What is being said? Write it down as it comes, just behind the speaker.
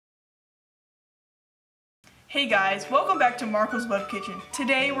Hey guys, welcome back to Marco's Web Kitchen.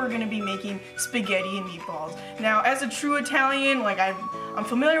 Today we're going to be making spaghetti and meatballs. Now, as a true Italian, I'm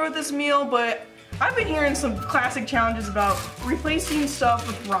familiar with this meal, but I've been hearing some classic challenges about replacing stuff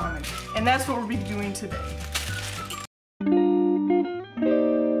with ramen, and that's what we'll be doing today.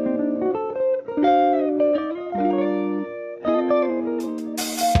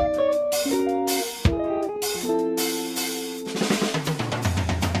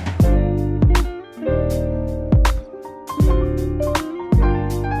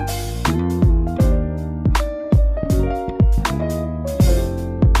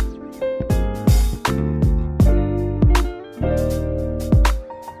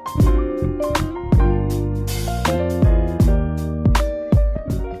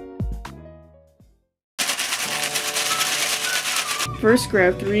 First,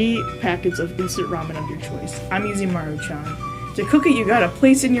 grab 3 packets of instant ramen of your choice. I'm using Maruchan. To cook it, you gotta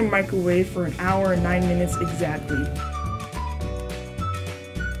place it in your microwave for an hour and 9 minutes exactly.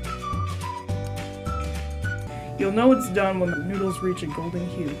 You'll know it's done when the noodles reach a golden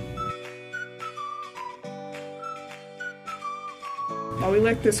hue. While we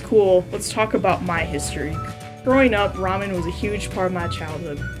let this cool, let's talk about my history. Growing up, ramen was a huge part of my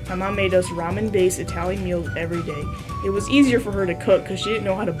childhood. My mom made us ramen-based Italian meals every day. It was easier for her to cook because she didn't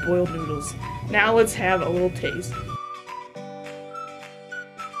know how to boil noodles. Now let's have a little taste.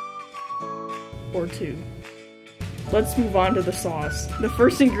 Or 2. Let's move on to the sauce. The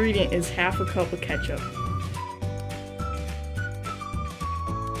first ingredient is half a cup of ketchup.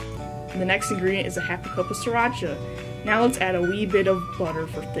 The next ingredient is a half a cup of sriracha. Now let's add a wee bit of butter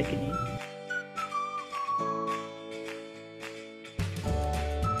for thickening.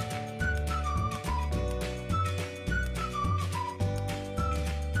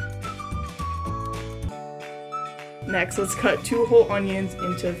 Next, let's cut 2 whole onions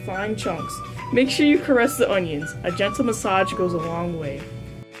into fine chunks. Make sure you caress the onions. A gentle massage goes a long way.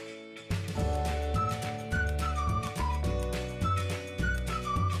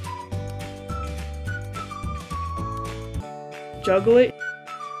 Juggle it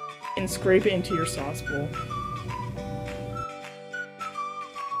and scrape it into your sauce bowl.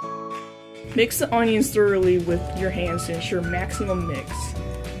 Mix the onions thoroughly with your hands to ensure maximum mix.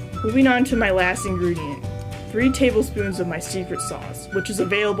 Moving on to my last ingredient. 3 tablespoons of my secret sauce, which is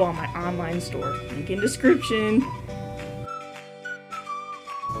available on my online store. Link in description.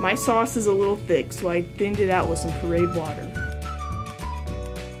 My sauce is a little thick, so I thinned it out with some pureed water.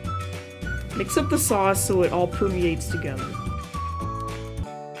 Mix up the sauce so it all permeates together.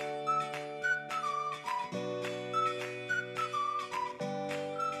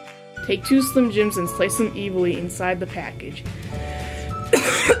 Take 2 Slim Jims and slice them evenly inside the package.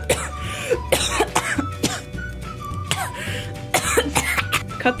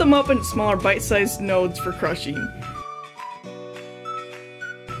 Cut them up into smaller bite-sized nodes for crushing.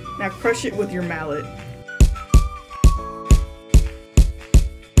 Now crush it with your mallet.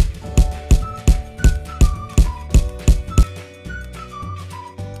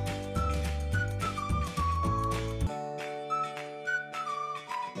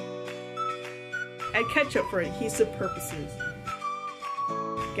 Add ketchup for adhesive purposes.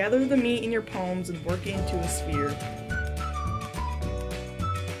 Gather the meat in your palms and work it into a sphere.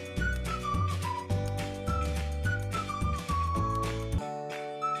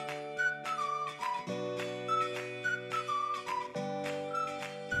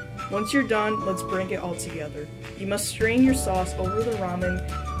 Once you're done, let's bring it all together. You must strain your sauce over the ramen.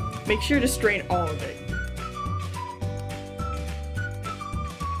 Make sure to strain all of it.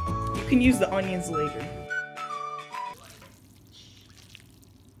 You can use the onions later.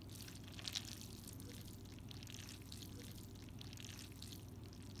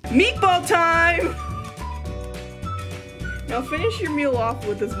 Meatball time! Now finish your meal off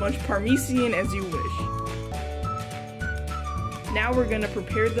with as much parmesan as you wish. Now we're going to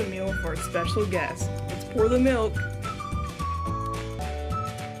prepare the meal for our special guest. Let's pour the milk.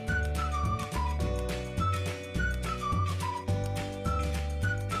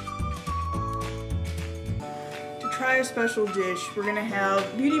 To try our special dish, we're going to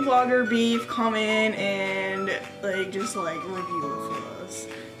have beauty vlogger Beef come in and review it for us.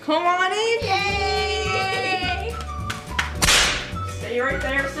 Come on in! Yay! Stay right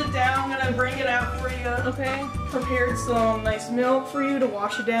there, sit down, I'm gonna bring it out for you. Okay. Prepared some nice milk for you to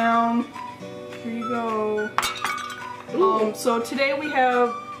wash it down. Here you go. So today we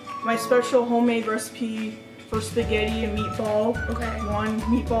have my special homemade recipe for spaghetti and meatball. Okay. 1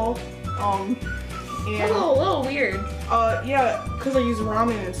 meatball. And a little weird. Yeah, because I use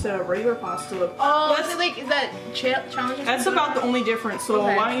ramen instead of regular pasta. Oh, is that challenge? That's about the only difference, so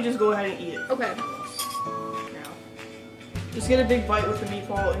why don't you just go ahead and eat it. Okay. Just get a big bite with the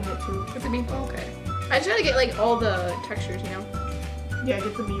meatball in it too. With the meatball? Okay. I just gotta get like all the textures, you know? Yeah,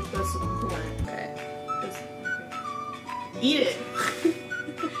 get the meat. That's important. Okay. Eat it.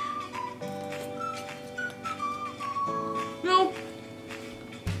 No.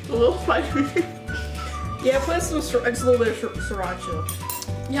 A little spicy. Yeah, put some, just a little bit of sriracha.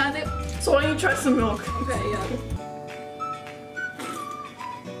 Yeah, I think. So why don't you try some milk? Okay, yeah.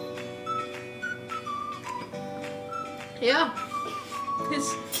 Yeah.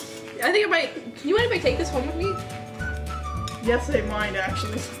 I think I might. Do you mind if I take this home with me? Yes, I mind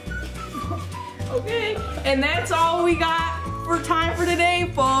actually. Okay, and that's all we got for time for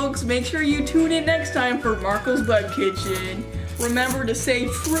today, folks. Make sure you tune in next time for Marco's Bug Kitchen. Remember to stay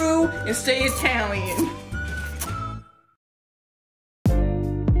true and stay Italian.